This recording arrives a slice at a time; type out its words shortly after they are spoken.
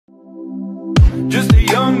Just a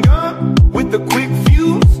young gun with a quick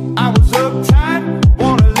fuse. I was uptight,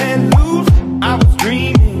 wanna let loose. I was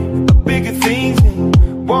dreaming of bigger things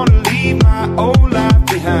and wanna leave my old life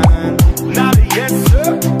behind. Not a yes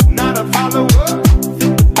sir, not a follower.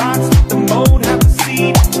 Fit the box, fit the mold, have a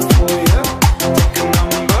seat for ya. Take a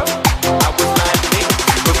number, I was lightning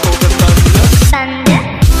before the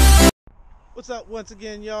thunder. What's up once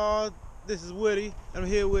again, y'all? This is Woody. I'm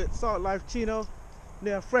here with Salt Life Chino.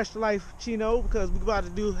 Now Fresh Life Chino, because we're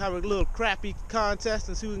about to have a little crappie contest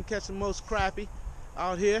and see who can catch the most crappie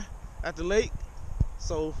out here at the lake.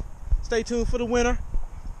 So stay tuned for the winner.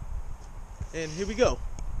 And here we go.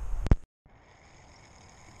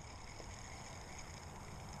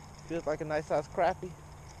 Feels like a nice size crappie.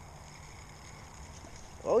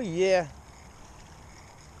 Oh yeah.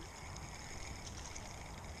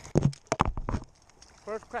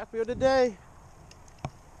 First crappie of the day.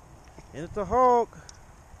 And it's a hog.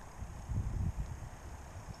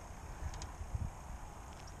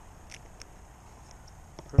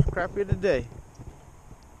 First crappie of the day.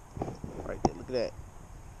 Right there, look at that.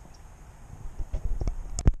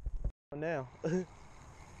 Now,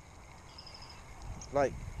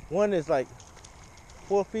 like one is like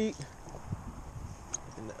 4 feet,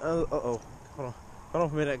 and the other, hold on for a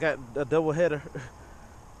minute. I got a double header.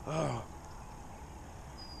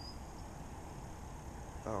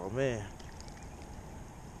 Oh man.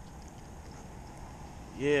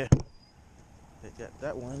 Yeah. They got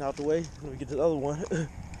that one out the way. Let me get the other one.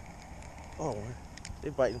 Oh, they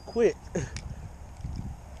biting quick.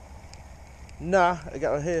 Nah, I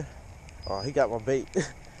got my head. Oh, he got my bait.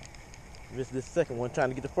 Missed this second one trying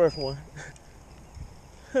to get the first one.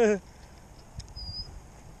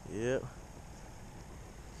 Yep.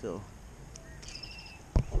 So.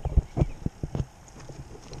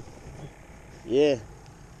 Yeah.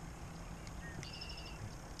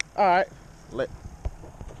 All right.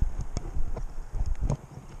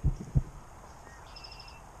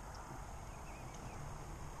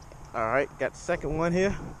 All right, got the second one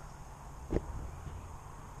here,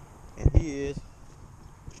 and he is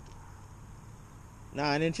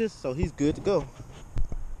 9 inches, so he's good to go.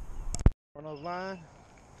 On those lines.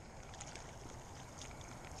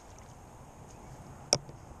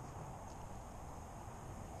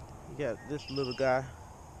 You got this little guy.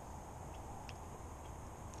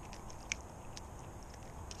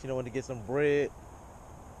 You know, when to get some bread.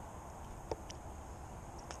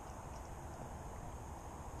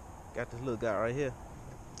 Got this little guy right here.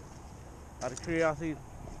 Out of curiosity,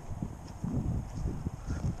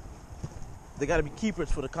 they gotta be keepers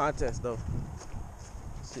for the contest though.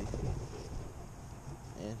 Let's see.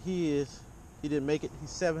 And he didn't make it,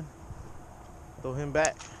 he's 7. Throw him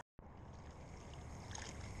back.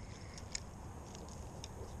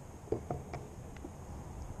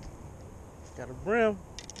 Got a brim.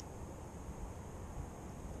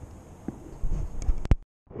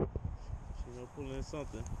 Pulling in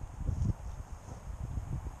something.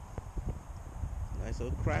 Nice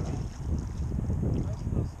old crappie. Nice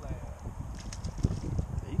little slab.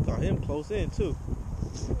 Yeah, you caught him close in too.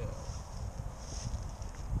 Yeah.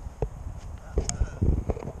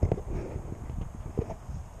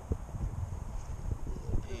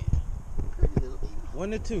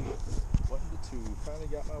 1 to 2. 1 to 2. Finally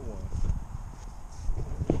got my one.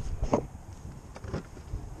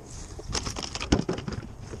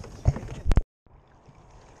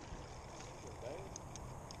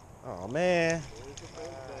 Oh man.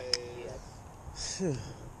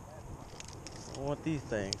 I want these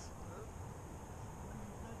things.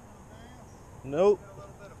 Nope. A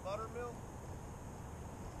little bit of buttermilk.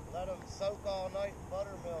 Let them soak all night in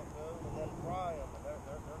buttermilk, dude, and then fry them, and they're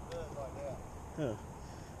good like that. Huh.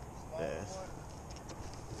 Small Yes. one.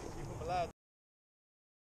 Keep them alive.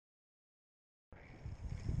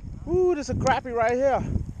 Ooh, this is a crappie right here.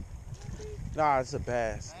 Nah, it's a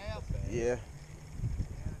bass. Yeah.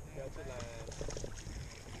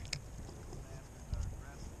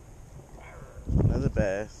 Another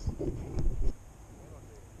bass.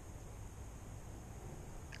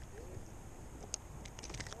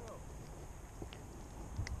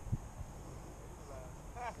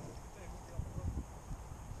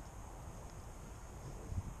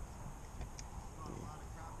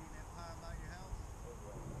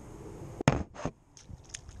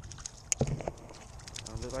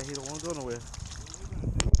 Looks like he don't want to go nowhere.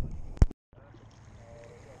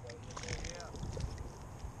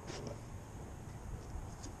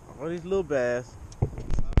 Oh, these little bass. There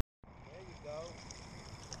you go.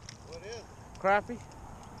 What is it? Crappie.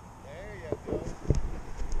 There you go.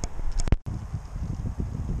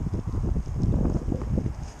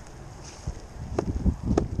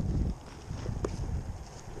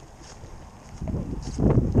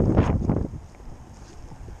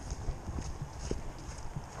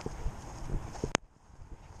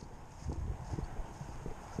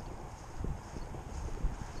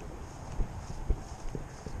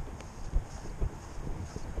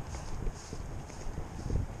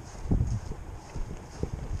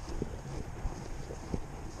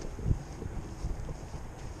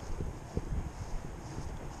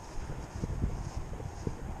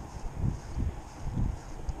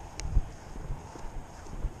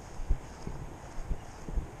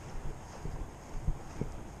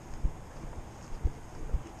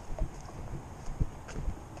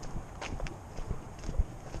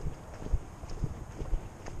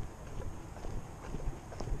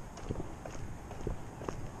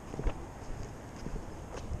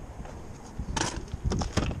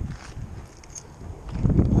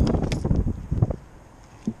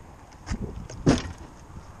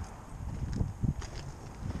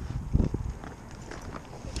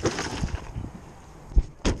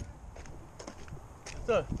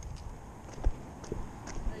 sir.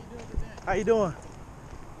 How you doing today? How you doing? What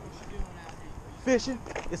you doing out here? Fishing?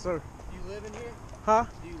 Yes, sir. Do you live in here? Huh?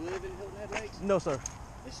 Do you live in Hilton Head Lakes? No, sir.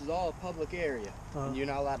 This is all a public area, and you're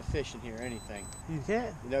not allowed to fish in here or anything. You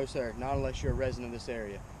can't? No, sir. Not unless you're a resident of this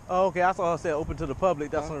area. Oh, okay. I saw it said open to the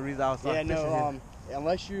public. That's the only reason I was Yeah, fishing here.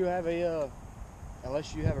 unless you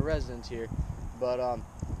have a residence here. But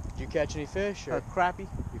did you catch any fish or Crappie.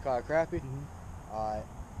 you caught a crappie? Mm-hmm. All right.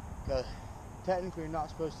 Because technically you're not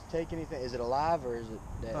supposed to take anything. Is it alive or is it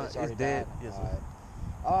dead? It's already dead. died? Yes, All sir. right.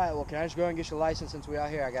 All right. Well, can I just go ahead and get your license since we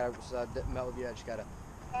out here? I gotta met with you. I just gotta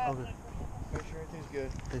Okay. make sure everything's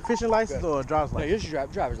good. A fishing license or a driver's No, license? here's your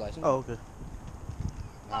driver's license. Oh, okay.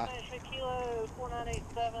 Kilo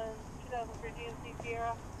 4987, 2003 GMC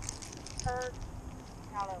Sierra, Kurt,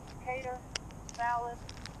 out of Cater, valid,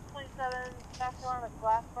 27, South Carolina,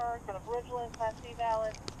 Glassburg, out of Ridgeland, Class C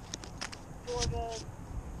valid, Georgia,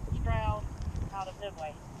 Stroud, out of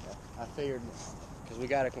Midway. I figured, because we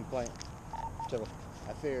got a complaint, so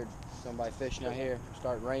I figured somebody fishing out here,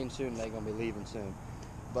 start rain soon, they're going to be leaving soon.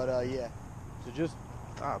 But yeah, so just...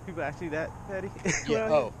 Oh, people actually that petty? Yeah,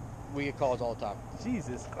 oh, we get calls all the time.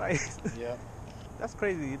 Jesus Christ. Yep. That's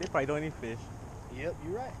crazy. They probably don't even fish. Yep,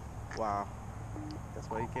 you're right. Wow. That's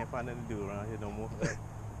why you can't find nothing to do around here no more. Yep.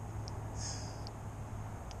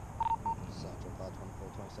 Central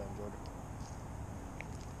 52427 Georgia.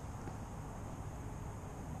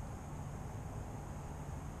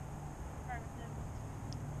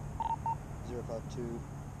 Zero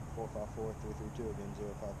 52454 332 again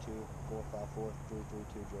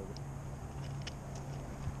 052-454-332 Georgia.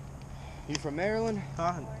 You from Maryland?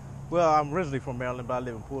 Huh? Well, I'm originally from Maryland, but I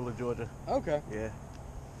live in Pooler, Georgia. Okay. Yeah.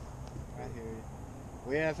 I hear you.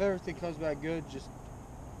 Well, yeah, if everything comes back good, just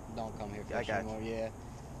don't come here fishing anymore. Yeah,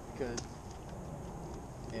 because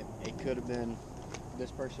it could have been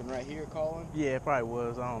this person right here calling. Yeah, it probably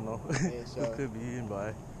was. I don't know. Yeah, so it could be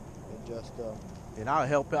anybody. It just and I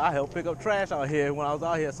helped pick up trash out here. When I was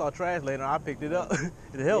out here, I saw trash later. I picked it up.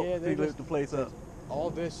 It helped pick the place up. All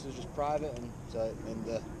this is just private, and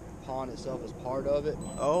the pond itself is part of it.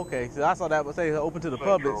 Oh, okay. So I saw that was say open to the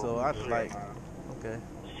public, so I was like, okay.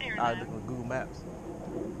 I looked on Google Maps.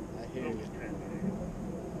 I hear you.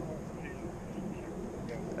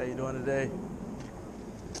 How you doing today?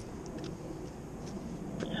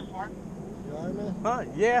 You alright, man? Huh?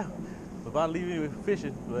 Yeah. About leaving you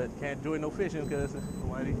fishing, but can't enjoy no fishing because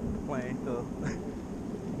nobody complained, so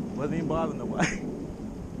wasn't even bothering nobody.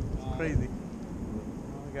 It's crazy.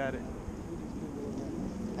 I got it.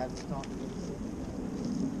 Have to talk to them.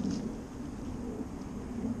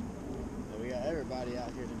 So we got everybody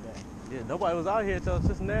out here today. Yeah, nobody was out here till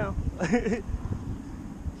just now.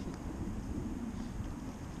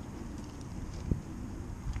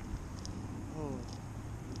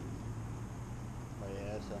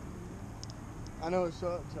 I know it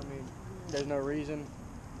sucks. I mean, there's no reason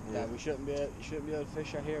that you shouldn't be able to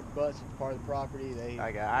fish out here, but it's part of the property.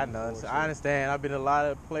 I understand. I've been to a lot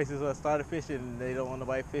of places where I started fishing and they don't want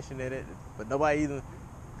nobody fishing in it, but nobody even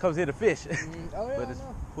comes here to fish. Oh yeah,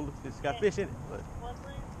 but it's got fish in it. But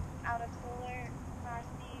Woodland, out of Cooler, Class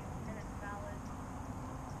C, and it's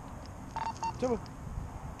valid.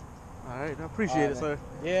 All right, I appreciate it, sir.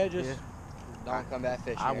 Yeah, just don't come back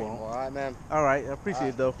fishing. I won't. Anymore. All right, man. All right, I appreciate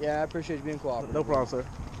it though. Yeah, I appreciate you being cooperative. No problem, sir.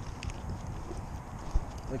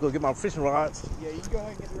 Let me go get my fishing rods. Yeah, you can go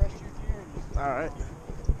ahead and get the rest of your gear. All right.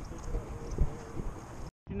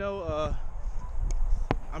 You know,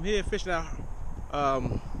 I'm here fishing out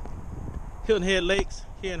Hilton Head Lakes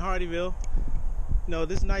here in Hardyville. You know,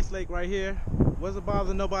 this nice lake right here wasn't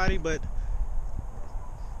bothering nobody, but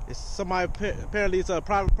it's somebody, apparently it's a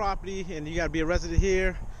private property and you gotta be a resident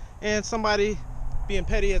here, and somebody being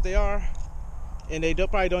petty as they are, and they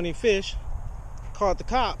probably don't even fish, called the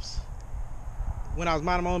cops when I was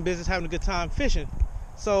minding my own business, having a good time fishing.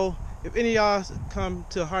 So if any of y'all come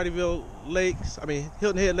to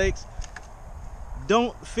Hilton Head Lakes,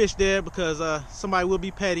 don't fish there because somebody will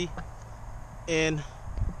be petty and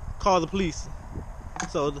call the police.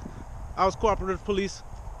 So I was cooperative with police.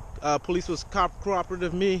 Police was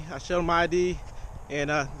cooperative with me. I showed them my ID,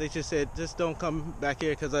 and they just said, just don't come back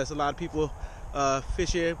here because there's a lot of people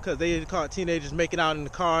fish here because they caught teenagers making out in the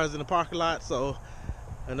cars in the parking lot. So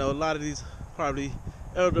I know a lot of these probably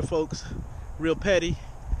elder folks real petty,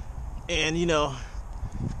 and you know,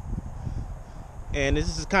 and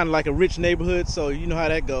this is kind of like a rich neighborhood, so you know how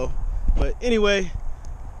that go. But anyway,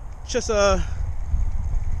 just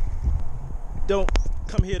don't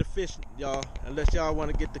come here to fish, y'all, unless y'all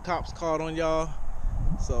want to get the cops called on y'all.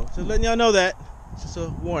 So just letting y'all know that, just a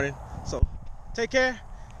warning. So take care,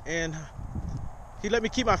 and he let me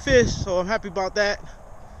keep my fish, so I'm happy about that.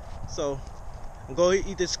 So I'm going to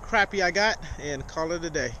eat this crappie I got and call it a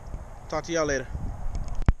day. Talk to y'all later.